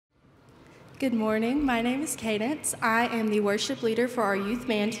Good morning. My name is Cadence. I am the worship leader for our youth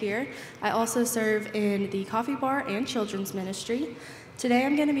band here. I also serve in the coffee bar and children's ministry. Today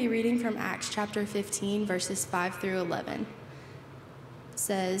I'm going to be reading from Acts chapter 15, verses 5 through 11. It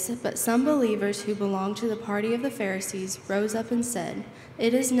says, "But some believers who belonged to the party of the Pharisees rose up and said,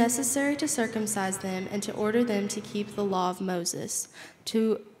 'It is necessary to circumcise them and to order them to keep the law of Moses.'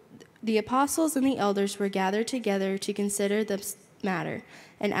 The apostles and the elders were gathered together to consider this matter.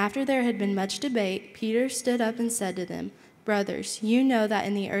 And after there had been much debate, Peter stood up and said to them, 'Brothers, you know that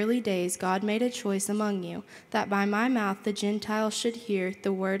in the early days God made a choice among you, that by my mouth the Gentiles should hear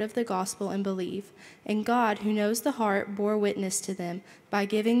the word of the gospel and believe. And God, who knows the heart, bore witness to them by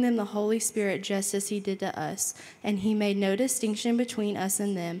giving them the Holy Spirit just as he did to us. And he made no distinction between us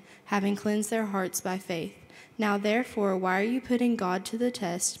and them, having cleansed their hearts by faith. Now therefore, why are you putting God to the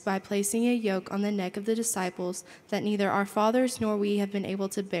test by placing a yoke on the neck of the disciples that neither our fathers nor we have been able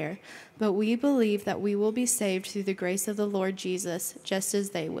to bear? But we believe that we will be saved through the grace of the Lord Jesus, just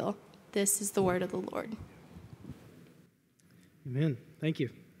as they will.'" This is the word of the Lord. Amen. Thank you.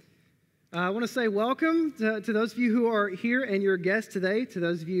 I want to say welcome to those of you who are here and your guests today. To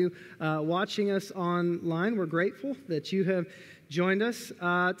those of you watching us online, we're grateful that you have joined us.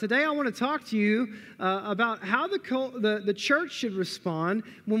 Today I want to talk to you about how the church should respond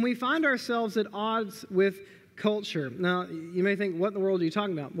when we find ourselves at odds with culture. Now, you may think, what in the world are you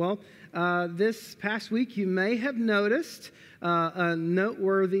talking about? Well, this past week you may have noticed a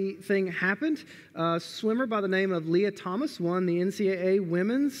noteworthy thing happened. A swimmer by the name of Lia Thomas won the NCAA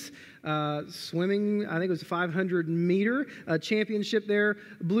women's swimming, I think it was a 500-meter championship there,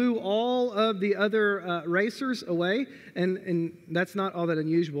 blew all of the other racers away, and that's not all that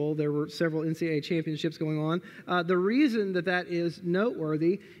unusual. There were several NCAA championships going on. The reason that is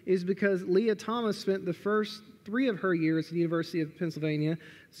noteworthy is because Lia Thomas spent the first 3 of her years at the University of Pennsylvania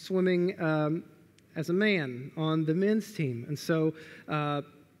swimming as a man on the men's team. And so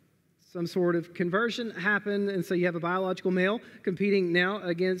some sort of conversion happened, and so you have a biological male competing now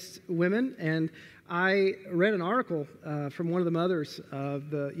against women. And I read an article from one of the mothers of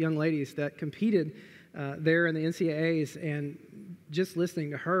the young ladies that competed there in the NCAAs, and just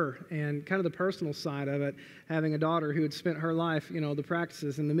listening to her and kind of the personal side of it, having a daughter who had spent her life, the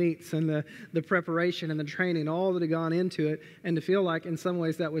practices and the meets and the preparation and the training, all that had gone into it, and to feel like in some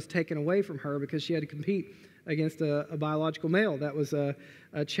ways that was taken away from her because she had to compete against a biological male. That was a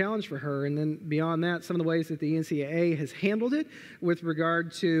challenge for her. And then beyond that, some of the ways that the NCAA has handled it with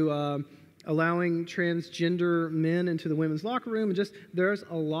regard to allowing transgender men into the women's locker room, and just there's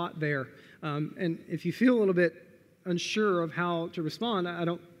a lot there. And if you feel a little bit unsure of how to respond, I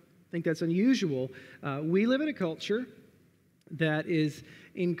don't think that's unusual. We live in a culture that is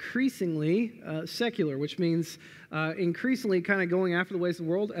increasingly secular, which means increasingly kind of going after the ways of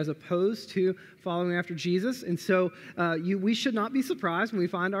the world as opposed to following after Jesus. And so we should not be surprised when we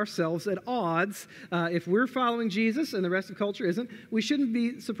find ourselves at odds. If we're following Jesus and the rest of culture isn't, we shouldn't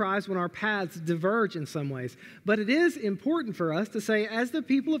be surprised when our paths diverge in some ways. But it is important for us to say, as the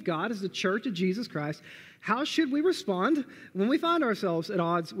people of God, as the church of Jesus Christ, how should we respond when we find ourselves at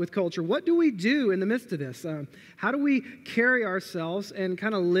odds with culture? What do we do in the midst of this? How do we carry ourselves and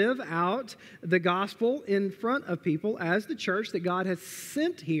kind of live out the gospel in front of people as the church that God has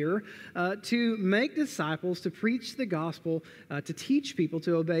sent here to make disciples, to preach the gospel, to teach people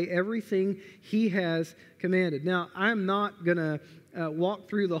to obey everything He has commanded? Now, I'm not going to walk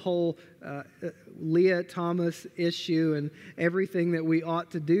through the whole Lia Thomas issue and everything that we ought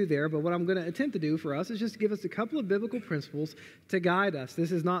to do there, but what I'm going to attempt to do for us is just give us a couple of biblical principles to guide us.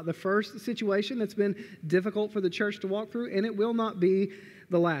 This is not the first situation that's been difficult for the church to walk through, and it will not be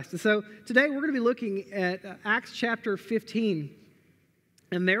the last. And so today we're going to be looking at Acts chapter 15.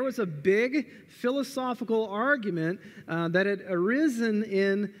 And there was a big philosophical argument that had arisen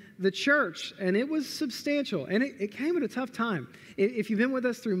in the church, and it was substantial, and it came at a tough time. If you've been with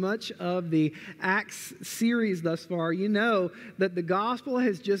us through much of the Acts series thus far, you know that the gospel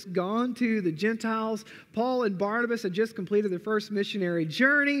has just gone to the Gentiles. Paul and Barnabas had just completed their first missionary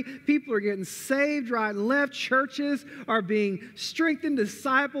journey. People are getting saved right and left. Churches are being strengthened.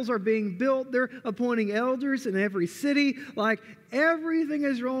 Disciples are being built. They're appointing elders in every city. Like, everything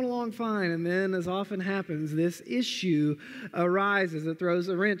is rolling along fine. And then, as often happens, this issue arises that throws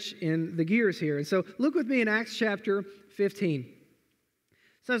a wrench in the gears here. And so look with me in Acts chapter 15.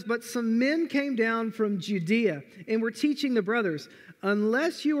 It says, "But some men came down from Judea and were teaching the brothers,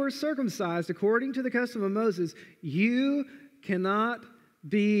 'Unless you are circumcised according to the custom of Moses, you cannot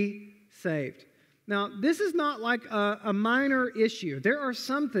be saved.'" Now, this is not like a minor issue. There are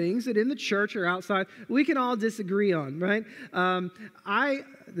some things that in the church or outside we can all disagree on, right?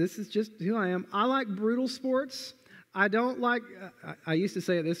 This is just who I am. I like brutal sports. I don't like, I used to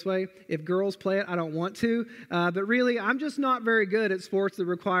say it this way, if girls play it, I don't want to. But really, I'm just not very good at sports that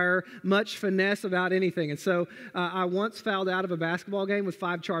require much finesse about anything. And so I once fouled out of a basketball game with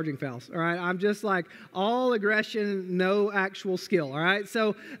 5 charging fouls, all right? I'm just like all aggression, no actual skill, all right?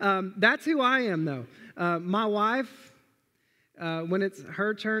 So that's who I am, though. My wife, when it's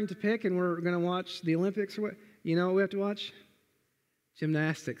her turn to pick and we're going to watch the Olympics or what, you know what we have to watch?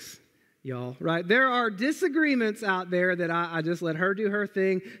 Gymnastics. Y'all, right? There are disagreements out there that I just let her do her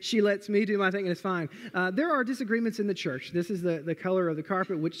thing. She lets me do my thing, and it's fine. There are disagreements in the church. This is the color of the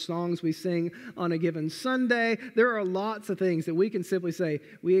carpet, which songs we sing on a given Sunday. There are lots of things that we can simply say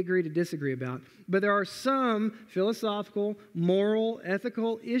we agree to disagree about. But there are some philosophical, moral,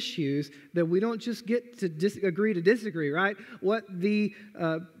 ethical issues that we don't just get to agree to disagree, right? What the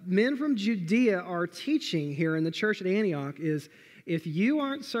men from Judea are teaching here in the church at Antioch is, if you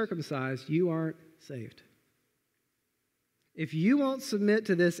aren't circumcised, you aren't saved. If you won't submit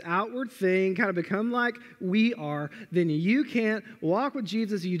to this outward thing, kind of become like we are, then you can't walk with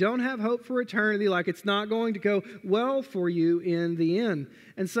Jesus. You don't have hope for eternity, like it's not going to go well for you in the end.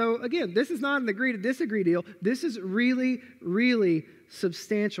 And so, again, this is not an agree to disagree deal. This is really, really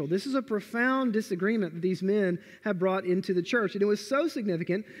substantial. This is a profound disagreement that these men have brought into the church. And it was so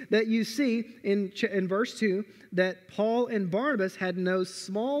significant that you see in verse 2 that Paul and Barnabas had no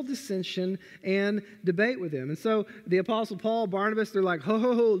small dissension and debate with them. And so the Apostle Paul, Barnabas, they're like,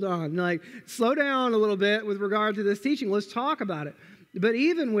 hold on, like slow down a little bit with regard to this teaching. Let's talk about it. But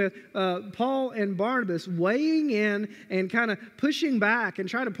even with Paul and Barnabas weighing in and kind of pushing back and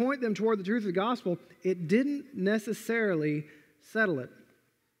trying to point them toward the truth of the gospel, it didn't necessarily settle it.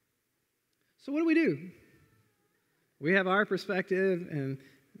 So what do? We have our perspective, and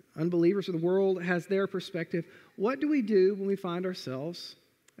unbelievers of the world has their perspective. What do we do when we find ourselves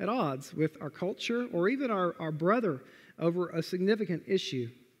at odds with our culture or even our brother over a significant issue?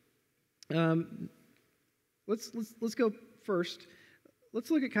 Let's go first. Let's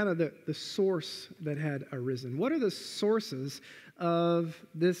look at kind of the source that had arisen. What are the sources of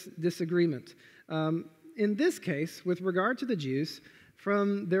this disagreement? In this case, with regard to the Jews,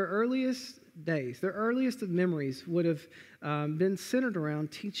 from their earliest days, their earliest of memories would have been centered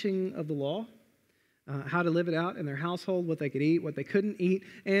around teaching of the law, how to live it out in their household, what they could eat, what they couldn't eat.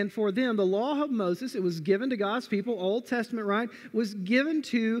 And for them, the law of Moses, it was given to God's people, Old Testament, right, was given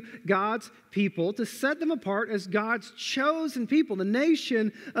to God's people to set them apart as God's chosen people, the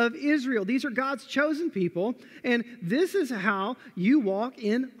nation of Israel. These are God's chosen people, and this is how you walk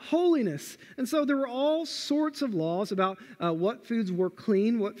in holiness. And so there were all sorts of laws about what foods were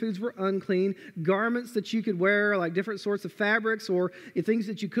clean, what foods were unclean, garments that you could wear, like different sorts of fabrics, or things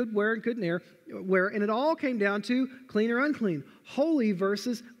that you could wear and couldn't wear. And it all came down to clean or unclean, holy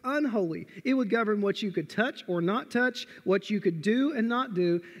versus unholy. It would govern what you could touch or not touch, what you could do and not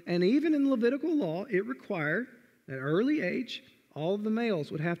do. And even in Levitical law, it required at an early age, all of the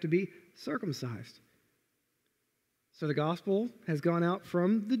males would have to be circumcised. So the gospel has gone out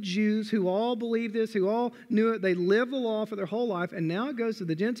from the Jews who all believed this, who all knew it. They lived the law for their whole life. And now it goes to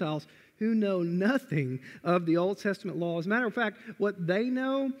the Gentiles who know nothing of the Old Testament law. As a matter of fact, what they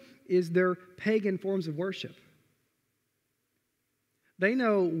know is their pagan forms of worship. They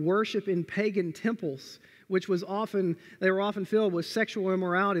know worship in pagan temples, which was they were often filled with sexual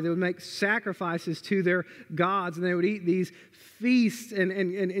immorality. They would make sacrifices to their gods, and they would eat these feasts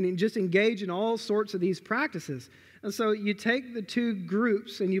and just engage in all sorts of these practices. And so you take the two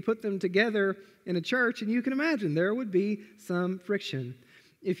groups and you put them together in a church, and you can imagine there would be some friction.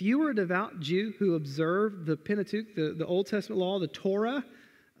 If you were a devout Jew who observed the Pentateuch, the Old Testament law, the Torah,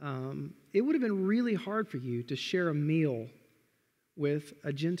 it would have been really hard for you to share a meal with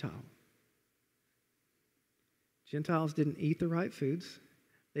a Gentile. Gentiles didn't eat the right foods.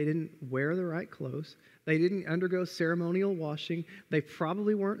 They didn't wear the right clothes. They didn't undergo ceremonial washing. They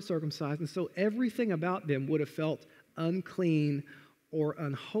probably weren't circumcised. And so everything about them would have felt unclean or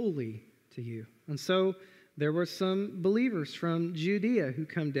unholy to you. And so there were some believers from Judea who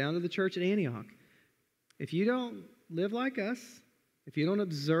come down to the church at Antioch. If you don't live like us, if you don't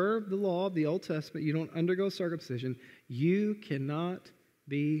observe the law of the Old Testament, you don't undergo circumcision, you cannot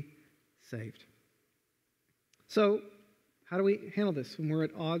be saved. So, how do we handle this when we're at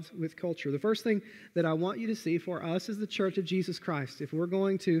odds with culture? The first thing that I want you to see for us as the Church of Jesus Christ, if we're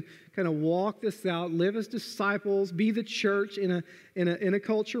going to kind of walk this out, live as disciples, be the church in a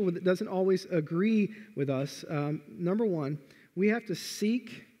culture that doesn't always agree with us, number one, we have to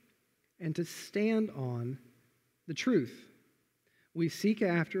seek and to stand on the truth. We seek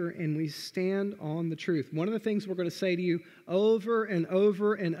after and we stand on the truth. One of the things we're going to say to you over and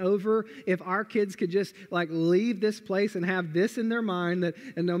over and over, if our kids could just leave this place and have this in their mind, that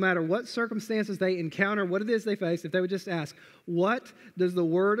and no matter what circumstances they encounter, what it is they face, if they would just ask, what does the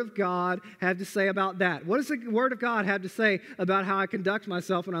Word of God have to say about that? What does the Word of God have to say about how I conduct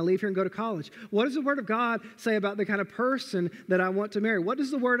myself when I leave here and go to college? What does the Word of God say about the kind of person that I want to marry? What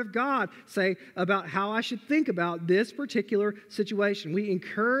does the Word of God say about how I should think about this particular situation? We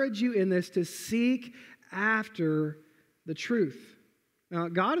encourage you in this to seek after the truth. Now,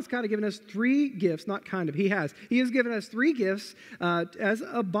 God has kind of given us three gifts, not kind of, He has. He has given us three gifts as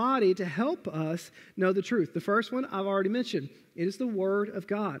a body to help us know the truth. The first one I've already mentioned. It is the Word of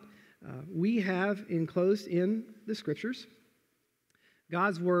God. We have enclosed in the Scriptures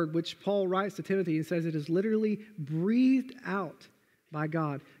God's Word, which Paul writes to Timothy and says it is literally breathed out by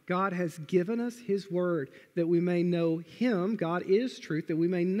God. God has given us His Word that we may know Him. God is truth, that we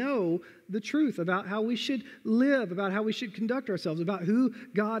may know the truth about how we should live, about how we should conduct ourselves, about who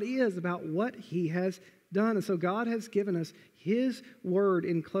God is, about what He has done. And so God has given us His Word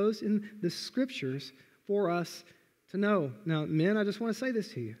enclosed in the Scriptures for us to know. Now, men, I just want to say this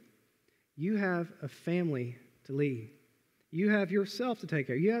to you. You have a family to lead. You have yourself to take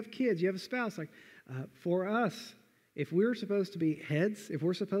care of. You have kids. You have a spouse. For us, if we're supposed to be heads, if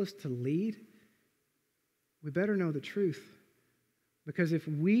we're supposed to lead, we better know the truth. Because if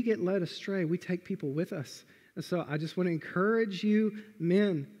we get led astray, we take people with us. And so I just want to encourage you,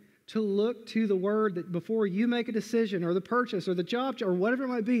 men, to look to the Word that before you make a decision or the purchase or the job or whatever it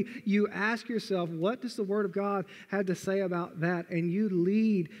might be, you ask yourself, what does the Word of God have to say about that? And you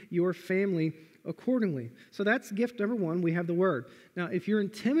lead your family accordingly. So that's gift number one. We have the Word. Now, if you're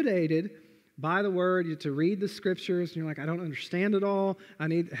intimidated by the Word, to read the Scriptures, and you're like, I don't understand it all, I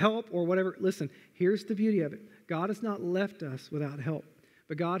need help or whatever. Listen, here's the beauty of it. God has not left us without help,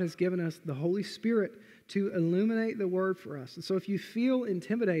 but God has given us the Holy Spirit to illuminate the Word for us. And so if you feel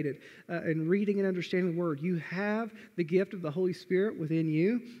intimidated in reading and understanding the Word, you have the gift of the Holy Spirit within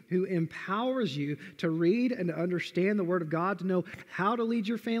you who empowers you to read and to understand the Word of God, to know how to lead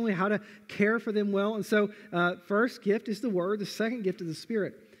your family, how to care for them well. And so first gift is the Word. The second gift is the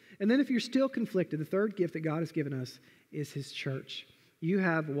Spirit. And then if you're still conflicted, the third gift that God has given us is His church. You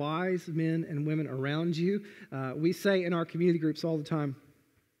have wise men and women around you. We say in our community groups all the time,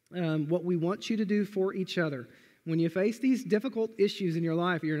 what we want you to do for each other. When you face these difficult issues in your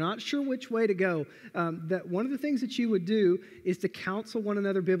life, you're not sure which way to go, that one of the things that you would do is to counsel one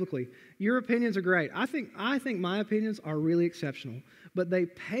another biblically. Your opinions are great. I think my opinions are really exceptional, but they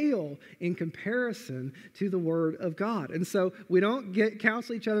pale in comparison to the Word of God. And so we don't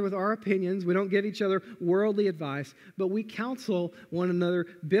counsel each other with our opinions. We don't give each other worldly advice, but we counsel one another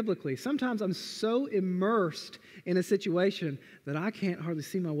biblically. Sometimes I'm so immersed in a situation that I can't hardly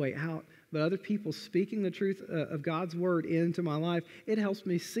see my way out. But other people speaking the truth of God's Word into my life, it helps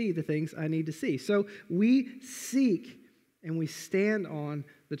me see the things I need to see. So we seek and we stand on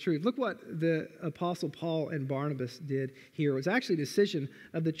the truth. Look what the Apostle Paul and Barnabas did here. It was actually a decision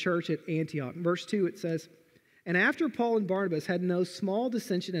of the church at Antioch. In verse 2 it says, "And after Paul and Barnabas had no small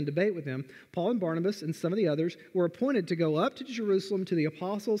dissension and debate with them, Paul and Barnabas and some of the others were appointed to go up to Jerusalem to the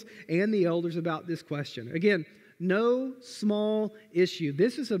apostles and the elders about this question." Again, no small issue.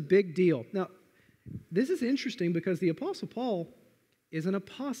 This is a big deal. Now, this is interesting because the Apostle Paul is an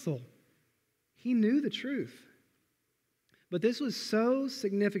apostle. He knew the truth. But this was so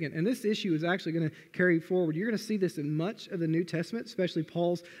significant, and this issue is actually going to carry forward. You're going to see this in much of the New Testament, especially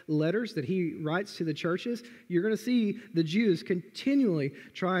Paul's letters that he writes to the churches. You're going to see the Jews continually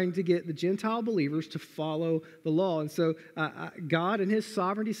trying to get the Gentile believers to follow the law. And so God in His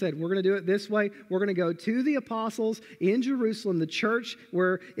sovereignty said, we're going to do it this way. We're going to go to the apostles in Jerusalem, the church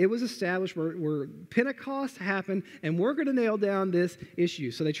where it was established, where Pentecost happened, and we're going to nail down this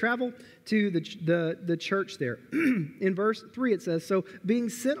issue. So they travel to the church there. In verse 3 it says, "So being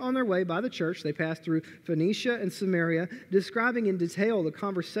sent on their way by the church, they passed through Phoenicia and Samaria, describing in detail the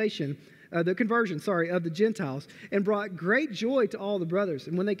conversion of the Gentiles, and brought great joy to all the brothers.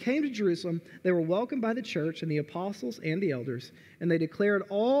 And when they came to Jerusalem, they were welcomed by the church and the apostles and the elders, and they declared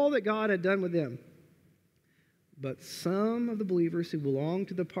all that God had done with them. But some of the believers who belonged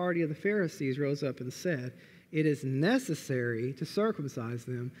to the party of the Pharisees rose up and said, 'It is necessary to circumcise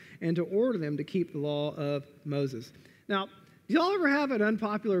them and to order them to keep the law of Moses.'" Now, do y'all ever have an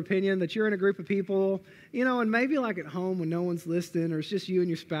unpopular opinion that you're in a group of people, and maybe like at home when no one's listening, or it's just you and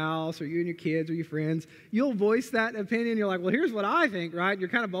your spouse, or you and your kids, or your friends, you'll voice that opinion. You're like, well, here's what I think, right? You're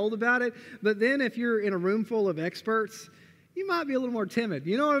kind of bold about it. But then if you're in a room full of experts, you might be a little more timid.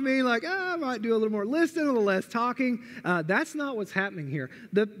 You know what I mean? Like, I might do a little more listening, a little less talking. That's not what's happening here.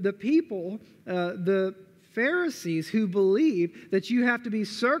 The people, the Pharisees who believe that you have to be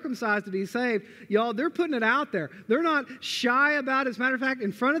circumcised to be saved, y'all, they're putting it out there. They're not shy about it. As a matter of fact,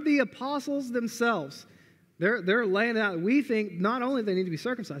 in front of the apostles themselves, they're laying it out. We think not only do they need to be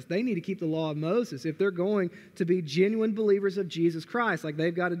circumcised, they need to keep the law of Moses if they're going to be genuine believers of Jesus Christ. Like,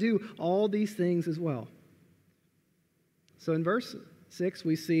 they've got to do all these things as well. So in verse 6,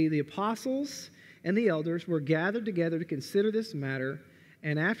 we see the apostles and the elders were gathered together to consider this matter,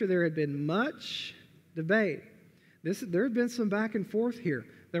 and after there had been much debate. There had been some back and forth here.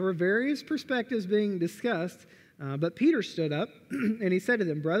 There were various perspectives being discussed, but Peter stood up and he said to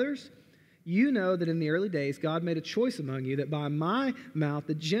them, "Brothers, you know that in the early days God made a choice among you that by my mouth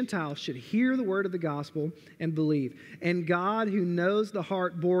the Gentiles should hear the word of the gospel and believe. And God, who knows the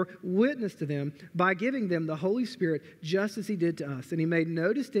heart, bore witness to them by giving them the Holy Spirit just as he did to us. And he made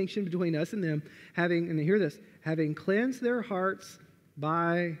no distinction between us and them, having," and hear this, "having cleansed their hearts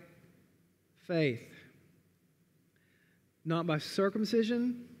by faith." Not by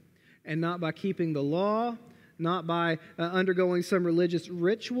circumcision, and not by keeping the law, not by undergoing some religious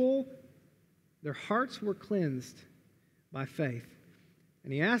ritual. Their hearts were cleansed by faith.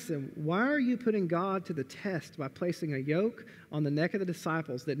 And he asked them, "Why are you putting God to the test by placing a yoke on the neck of the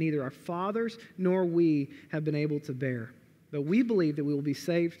disciples that neither our fathers nor we have been able to bear? But we believe that we will be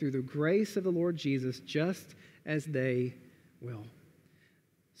saved through the grace of the Lord Jesus, just as they will."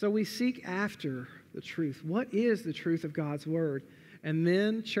 So we seek after the truth. What is the truth of God's word? And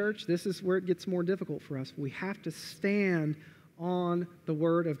then, church, this is where it gets more difficult for us. We have to stand on the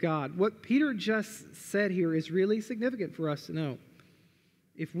word of God. What Peter just said here is really significant for us to know.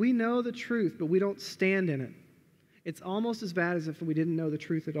 If we know the truth, but we don't stand in it, it's almost as bad as if we didn't know the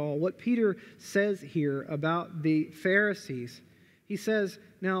truth at all. What Peter says here about the Pharisees, he says,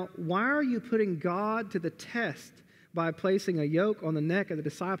 "Now, why are you putting God to the test by placing a yoke on the neck of the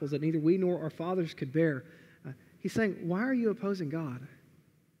disciples that neither we nor our fathers could bear?" He's saying, why are you opposing God?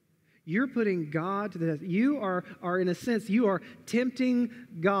 You're putting God to the test. You are in a sense, you are tempting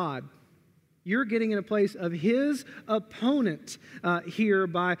God. You're getting in a place of his opponent here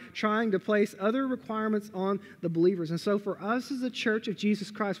by trying to place other requirements on the believers. And so for us as a church of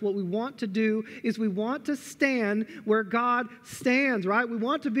Jesus Christ, what we want to do is we want to stand where God stands, right? We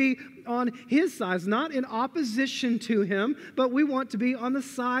want to be on his side, not in opposition to him, but we want to be on the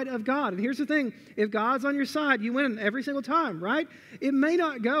side of God. And here's the thing, if God's on your side, you win every single time, right? It may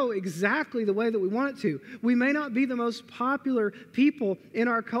not go exactly the way that we want it to. We may not be the most popular people in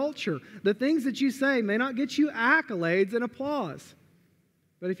our culture. The things that you say may not get you accolades and applause.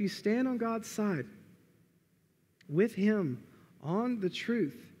 But if you stand on God's side, with him, on the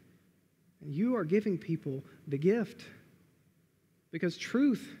truth, you are giving people the gift. Because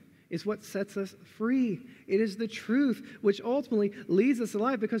truth is what sets us free. It is the truth which ultimately leads us to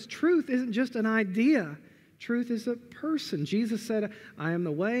life, because truth isn't just an idea. Truth is a person. Jesus said, "I am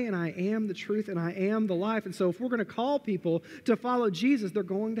the way and I am the truth and I am the life." And so if we're going to call people to follow Jesus, they're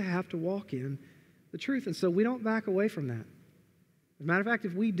going to have to walk in the truth. And so we don't back away from that. As a matter of fact,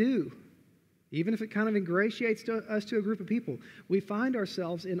 if we do, even if it kind of ingratiates us to a group of people, we find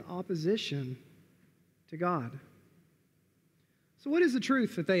ourselves in opposition to God. So what is the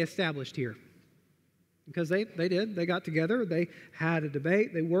truth that they established here? Because they did. They got together. They had a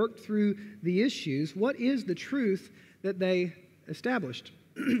debate. They worked through the issues. What is the truth that they established?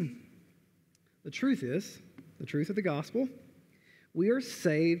 The truth is, the truth of the gospel, we are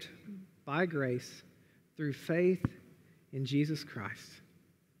saved by grace through faith in Jesus Christ.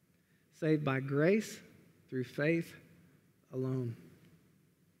 Saved by grace through faith alone.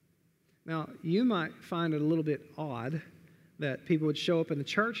 Now, you might find it a little bit odd that people would show up in the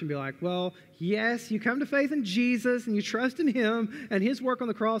church and be like, well, yes, you come to faith in Jesus and you trust in him and his work on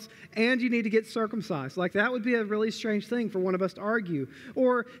the cross, and you need to get circumcised. Like, that would be a really strange thing for one of us to argue.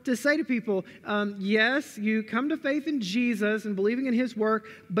 Or to say to people, yes, you come to faith in Jesus and believing in his work,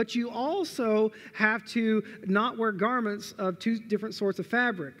 but you also have to not wear garments of two different sorts of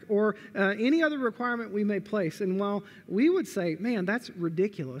fabric, or any other requirement we may place. And while we would say, man, that's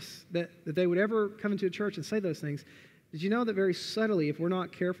ridiculous that they would ever come into a church and say those things, did you know that very subtly, if we're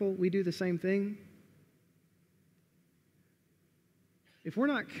not careful, we do the same thing? If we're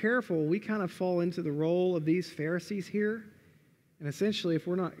not careful, we kind of fall into the role of these Pharisees here. And essentially, if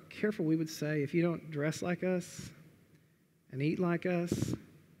we're not careful, we would say, if you don't dress like us and eat like us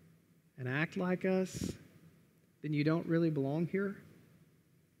and act like us, then you don't really belong here.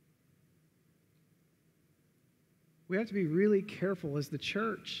 We have to be really careful as the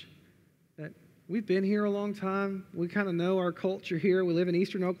church that We've been here a long time. We kind of know our culture here. We live in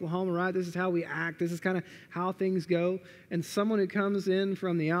eastern Oklahoma, right? This is how we act. This is kind of how things go. And someone who comes in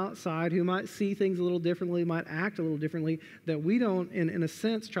from the outside who might see things a little differently, might act a little differently, that we don't, in a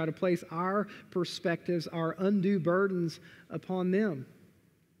sense, try to place our perspectives, our undue burdens upon them.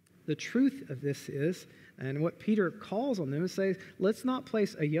 The truth of this is, and what Peter calls on them is says, let's not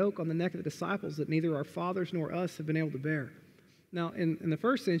place a yoke on the neck of the disciples that neither our fathers nor us have been able to bear. Now, in the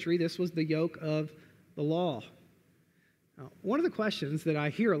first century, this was the yoke of the law. Now, one of the questions that I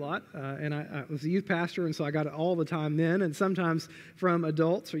hear a lot, and I was a youth pastor, and so I got it all the time then, and sometimes from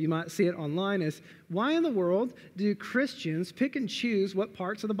adults, or you might see it online, is why in the world do Christians pick and choose what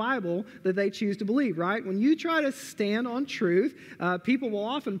parts of the Bible that they choose to believe, right? When you try to stand on truth, people will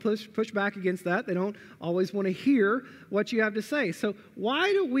often push back against that. They don't always want to hear what you have to say. So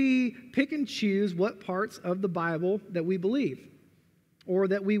why do we pick and choose what parts of the Bible that we believe, or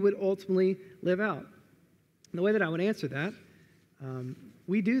that we would ultimately live out? And the way that I would answer that,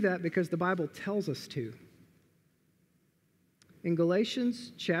 we do that because the Bible tells us to. In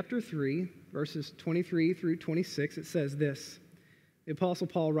Galatians chapter 3, verses 23 through 26, it says this. The Apostle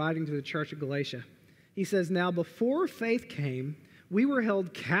Paul writing to the church of Galatia. He says, "Now before faith came, we were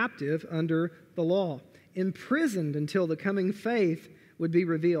held captive under the law, imprisoned until the coming faith would be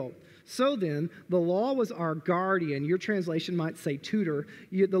revealed. So then, the law was our guardian." Your translation might say tutor.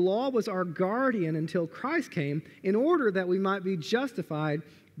 The law was our guardian until Christ came, in order that we might be justified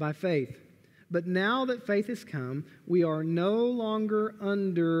by faith. But now that faith has come, we are no longer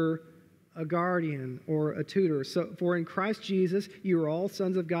under a guardian or a tutor. So, for in Christ Jesus, you are all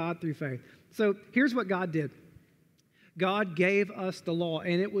sons of God through faith. So here's what God did. God gave us the law,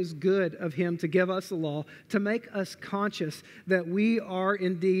 and it was good of Him to give us the law, to make us conscious that we are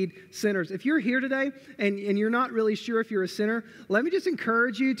indeed sinners. If you're here today and you're not really sure if you're a sinner, let me just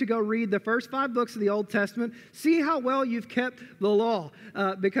encourage you to go read the first 5 books of the Old Testament. See how well you've kept the law,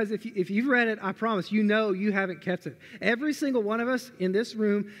 because if you've read it, I promise, you know you haven't kept it. Every single one of us in this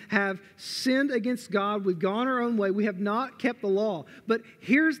room have sinned against God. We've gone our own way. We have not kept the law. But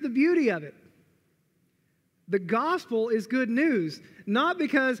here's the beauty of it. The gospel is good news, not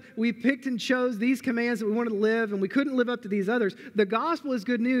because we picked and chose these commands that we wanted to live and we couldn't live up to these others. The gospel is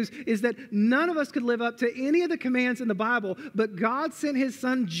good news is that none of us could live up to any of the commands in the Bible, but God sent His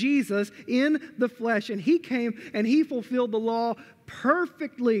Son Jesus in the flesh, and He came and He fulfilled the law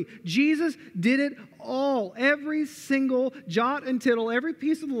perfectly. Jesus did it all. Every single jot and tittle, every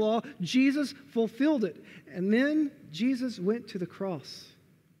piece of the law, Jesus fulfilled it. And then Jesus went to the cross.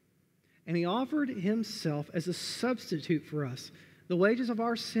 And He offered Himself as a substitute for us. The wages of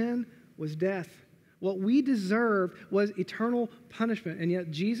our sin was death. What we deserved was eternal punishment. And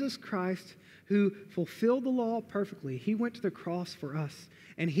yet Jesus Christ, who fulfilled the law perfectly, He went to the cross for us.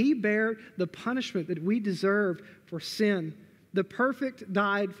 And He bare the punishment that we deserved for sin. The perfect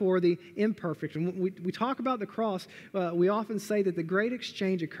died for the imperfect. And when we talk about the cross, we often say that the great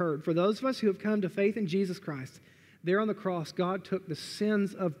exchange occurred. For those of us who have come to faith in Jesus Christ, there on the cross, God took the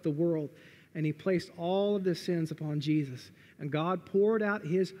sins of the world and He placed all of the sins upon Jesus. And God poured out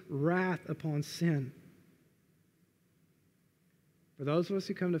His wrath upon sin. For those of us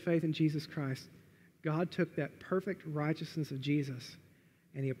who come to faith in Jesus Christ, God took that perfect righteousness of Jesus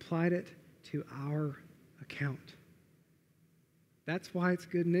and He applied it to our account. That's why it's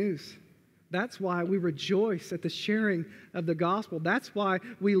good news. That's why we rejoice at the sharing of the gospel. That's why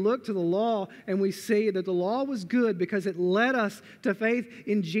we look to the law and we see that the law was good because it led us to faith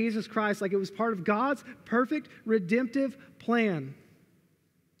in Jesus Christ, like it was part of God's perfect redemptive plan.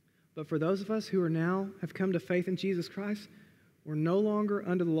 But for those of us who are now have come to faith in Jesus Christ, we're no longer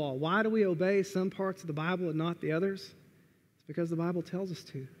under the law. Why do we obey some parts of the Bible and not the others? It's because the Bible tells us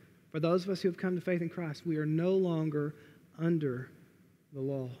to. For those of us who have come to faith in Christ, we are no longer under the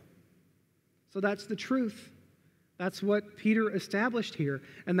law. So that's the truth. That's what Peter established here.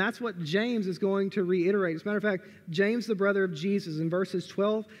 And that's what James is going to reiterate. As a matter of fact, James, the brother of Jesus, in verses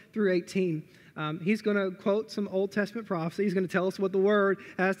 12 through 18, he's going to quote some Old Testament prophecy. He's going to tell us what the Word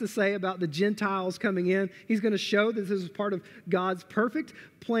has to say about the Gentiles coming in. He's going to show that this is part of God's perfect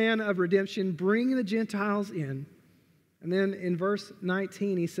plan of redemption, bringing the Gentiles in. And then in verse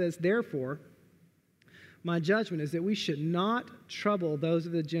 19, he says, "Therefore, my judgment is that we should not trouble those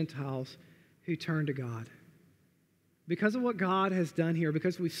of the Gentiles who turn to God." Because of what God has done here,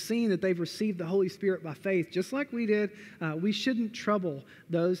 because we've seen that they've received the Holy Spirit by faith, just like we did, we shouldn't trouble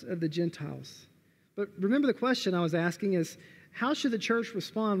those of the Gentiles. But remember the question I was asking is, how should the church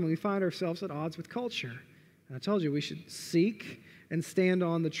respond when we find ourselves at odds with culture? And I told you we should seek and stand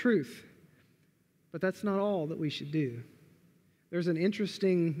on the truth. But that's not all that we should do. There's an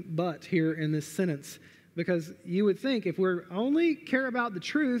interesting but here in this sentence, because you would think if we're only care about the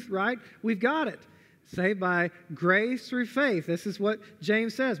truth, right, we've got it. Saved by grace through faith. This is what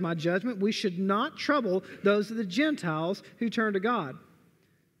James says, my judgment, we should not trouble those of the Gentiles who turn to God.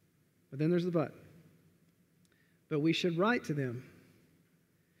 But then there's the but. But we should write to them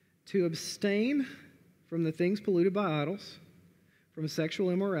to abstain from the things polluted by idols, from sexual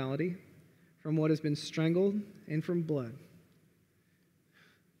immorality, from what has been strangled, and from blood.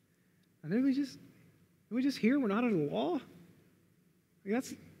 And then we just hear we're not under the law? Like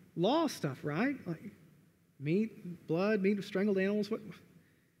that's law stuff, right? Like meat, blood, meat of strangled animals. What?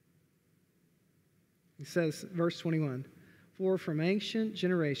 He says, verse 21, for from ancient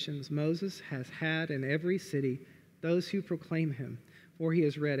generations Moses has had in every city those who proclaim him, for he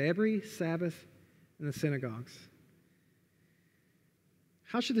has read every Sabbath in the synagogues.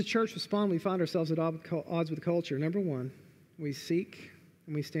 How should the church respond when we find ourselves at odds with culture? Number one, we seek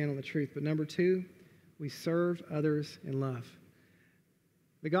and we stand on the truth. But number two, we serve others in love.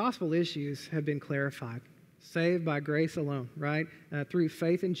 The gospel issues have been clarified. Saved by grace alone, right? Through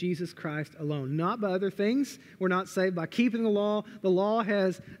faith in Jesus Christ alone. Not by other things. We're not saved by keeping the law. The law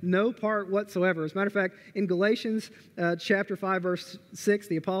has no part whatsoever. As a matter of fact, in Galatians chapter 5, verse 6,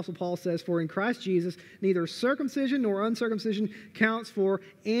 the Apostle Paul says, for in Christ Jesus, neither circumcision nor uncircumcision counts for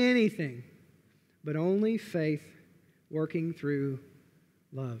anything, but only faith working through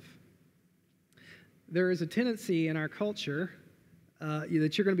love. There is a tendency in our culture that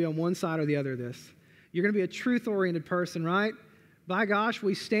you're going to be on one side or the other of this. You're going to be a truth-oriented person, right? By gosh,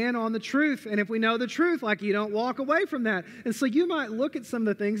 we stand on the truth. And if we know the truth, like you don't walk away from that. And so you might look at some of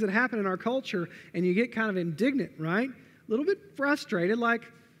the things that happen in our culture and you get kind of indignant, right? A little bit frustrated, like,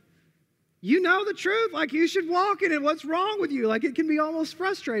 you know the truth, like you should walk in it. What's wrong with you? Like it can be almost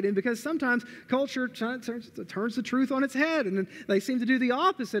frustrating because sometimes culture turns the truth on its head and then they seem to do the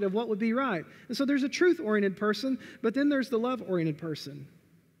opposite of what would be right. And so there's a truth-oriented person, but then there's the love-oriented person.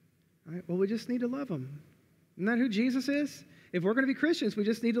 Right? Well, we just need to love them. Isn't that who Jesus is? If we're going to be Christians, we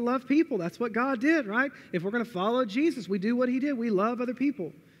just need to love people. That's what God did, right? If we're going to follow Jesus, we do what he did. We love other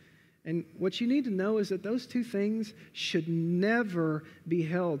people. And what you need to know is that those two things should never be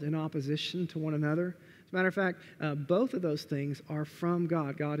held in opposition to one another. As a matter of fact, both of those things are from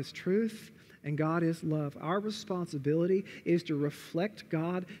God. God is truth and God is love. Our responsibility is to reflect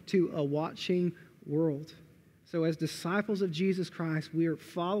God to a watching world. So as disciples of Jesus Christ, we are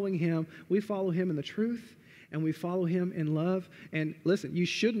following him. We follow him in the truth, and we follow him in love. And listen, you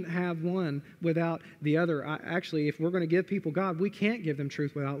shouldn't have one without the other. Actually, if we're going to give people God, we can't give them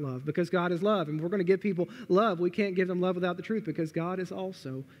truth without love because God is love. And if we're going to give people love, we can't give them love without the truth because God is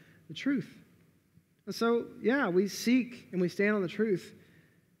also the truth. And so, yeah, we seek and we stand on the truth,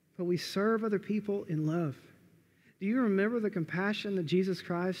 but we serve other people in love. Do you remember the compassion that Jesus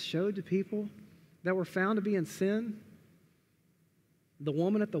Christ showed to people that were found to be in sin? The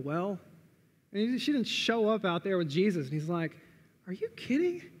woman at the well. And she didn't show up out there with Jesus. And he's like, are you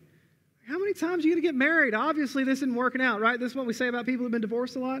kidding? How many times are you going to get married? Obviously, this isn't working out, right? This is what we say about people who've been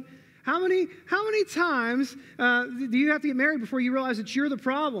divorced a lot. How many times do you have to get married before you realize that you're the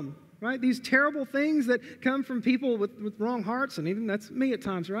problem, right? These terrible things that come from people with wrong hearts, and even that's me at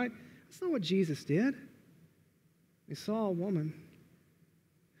times, right? That's not what Jesus did. He saw a woman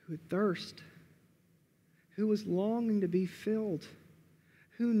who had thirst, who was longing to be filled,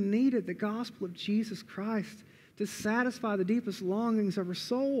 who needed the gospel of Jesus Christ to satisfy the deepest longings of her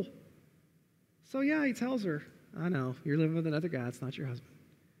soul. So yeah, he tells her, I know, you're living with another guy, it's not your husband.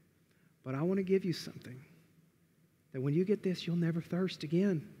 But I want to give you something that when you get this, you'll never thirst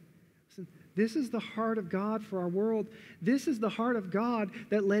again. Listen, this is the heart of God for our world. This is the heart of God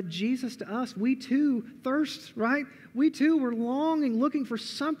that led Jesus to us. We too thirst, right? We too were longing, looking for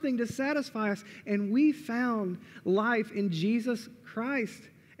something to satisfy us, and we found life in Jesus Christ.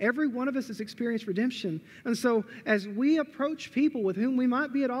 Every one of us has experienced redemption. And so as we approach people with whom we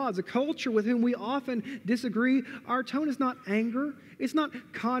might be at odds, a culture with whom we often disagree, our tone is not anger, it's not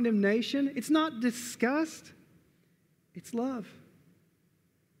condemnation, it's not disgust, it's love.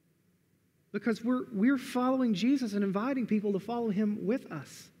 Because we're following Jesus and inviting people to follow him with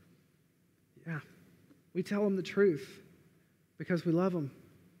us. Yeah, we tell them the truth because we love them.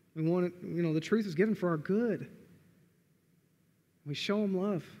 We want it, the truth is given for our good. We show them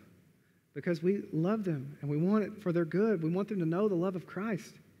love because we love them and we want it for their good. We want them to know the love of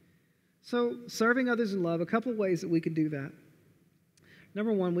Christ. So serving others in love, a couple of ways that we can do that.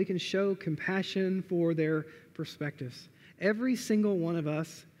 Number one, we can show compassion for their perspectives. Every single one of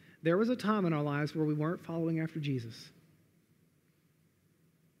us, there was a time in our lives where we weren't following after Jesus.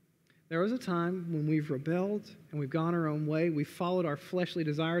 There was a time when we've rebelled and we've gone our own way. We followed our fleshly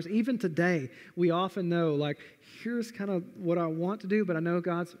desires. Even today, we often know, like, here's kind of what I want to do, but I know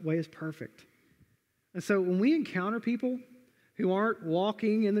God's way is perfect. And so when we encounter people who aren't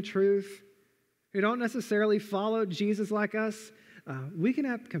walking in the truth, who don't necessarily follow Jesus like us, we can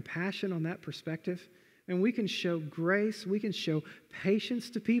have compassion on that perspective. And we can show grace. We can show patience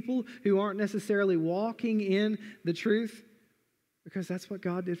to people who aren't necessarily walking in the truth. Because that's what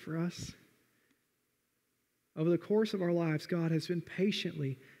God did for us. Over the course of our lives, God has been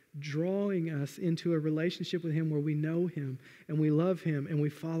patiently drawing us into a relationship with Him where we know Him and we love Him and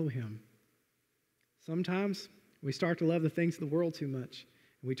we follow Him. Sometimes we start to love the things of the world too much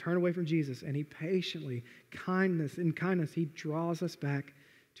and we turn away from Jesus, and He patiently, kindness, He draws us back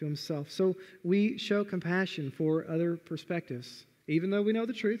to Himself. So we show compassion for other perspectives. Even though we know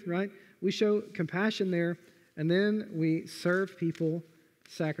the truth, right? We show compassion there. And then we serve people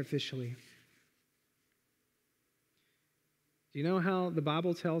sacrificially. Do you know how the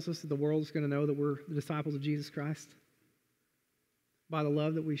Bible tells us that the world is going to know that we're the disciples of Jesus Christ? By the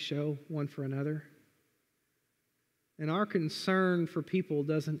love that we show one for another. And our concern for people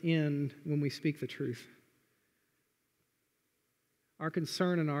doesn't end when we speak the truth. Our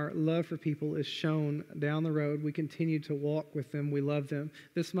concern and our love for people is shown down the road. We continue to walk with them. We love them.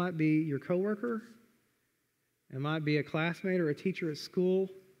 This might be your coworker. It might be a classmate or a teacher at school,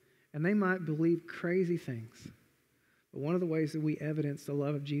 and they might believe crazy things. But one of the ways that we evidence the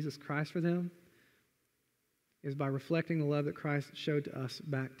love of Jesus Christ for them is by reflecting the love that Christ showed to us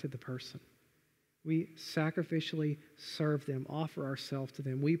back to the person. We sacrificially serve them, offer ourselves to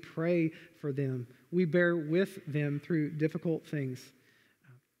them. We pray for them. We bear with them through difficult things.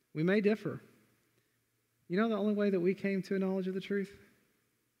 We may differ. You know the only way that we came to a knowledge of the truth?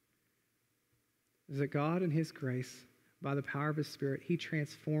 Is that God in His grace, by the power of His Spirit, He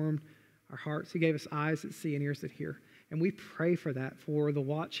transformed our hearts. He gave us eyes that see and ears that hear. And we pray for that, for the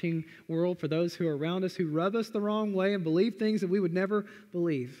watching world, for those who are around us who rub us the wrong way and believe things that we would never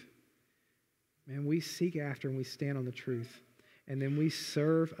believe. Man, we seek after and we stand on the truth. And then we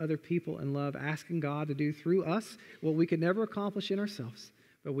serve other people in love, asking God to do through us what we could never accomplish in ourselves.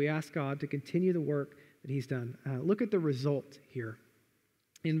 But we ask God to continue the work that He's done. Look at the result here.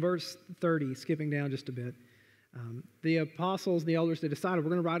 In verse 30, skipping down just a bit, the apostles, the elders, they decided we're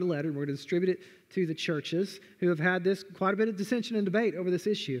going to write a letter and we're going to distribute it to the churches who have had this quite a bit of dissension and debate over this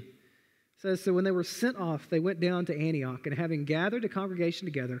issue. It says, so when they were sent off, they went down to Antioch, and having gathered a congregation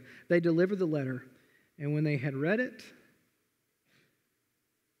together, they delivered the letter. And when they had read it,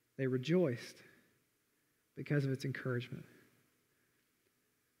 they rejoiced because of its encouragement.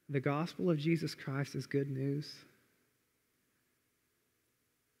 The gospel of Jesus Christ is good news.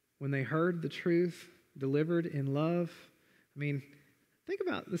 When they heard the truth delivered in love, I mean, think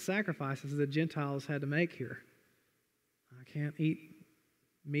about the sacrifices the Gentiles had to make here. I can't eat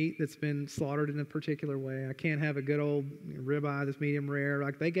meat that's been slaughtered in a particular way. I can't have a good old ribeye that's medium rare.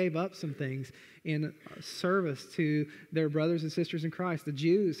 Like, they gave up some things in service to their brothers and sisters in Christ. The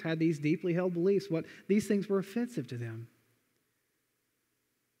Jews had these deeply held beliefs. These things were offensive to them.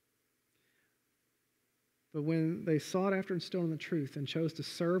 But when they sought after and stood on the truth and chose to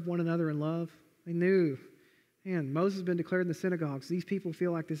serve one another in love, they knew, man, Moses has been declared in the synagogues. These people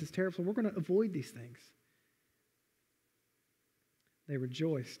feel like this is terrible, so we're going to avoid these things. They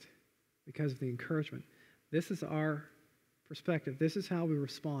rejoiced because of the encouragement. This is our perspective. This is how we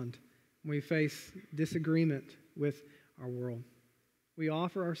respond when we face disagreement with our world. We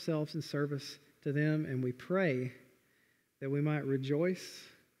offer ourselves in service to them, and we pray that we might rejoice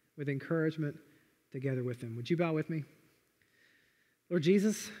with encouragement together with them. Would you bow with me? Lord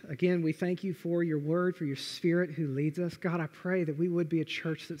Jesus, again, we thank you for your word, for your Spirit who leads us. God, I pray that we would be a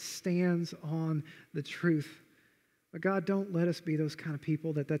church that stands on the truth. But God, don't let us be those kind of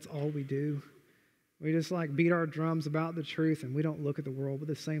people that's all we do. We just beat our drums about the truth, and we don't look at the world with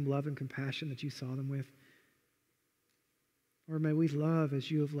the same love and compassion that you saw them with. Or may we love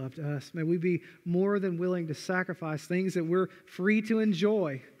as you have loved us. May we be more than willing to sacrifice things that we're free to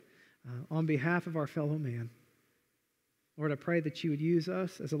enjoy on behalf of our fellow man. Lord, I pray that you would use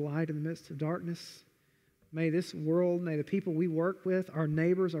us as a light in the midst of darkness. May this world, may the people we work with, our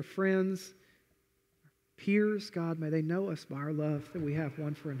neighbors, our friends, peers, God, may they know us by our love that we have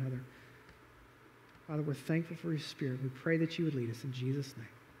one for another. Father, we're thankful for your Spirit. We pray that you would lead us in Jesus'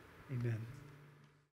 name. Amen.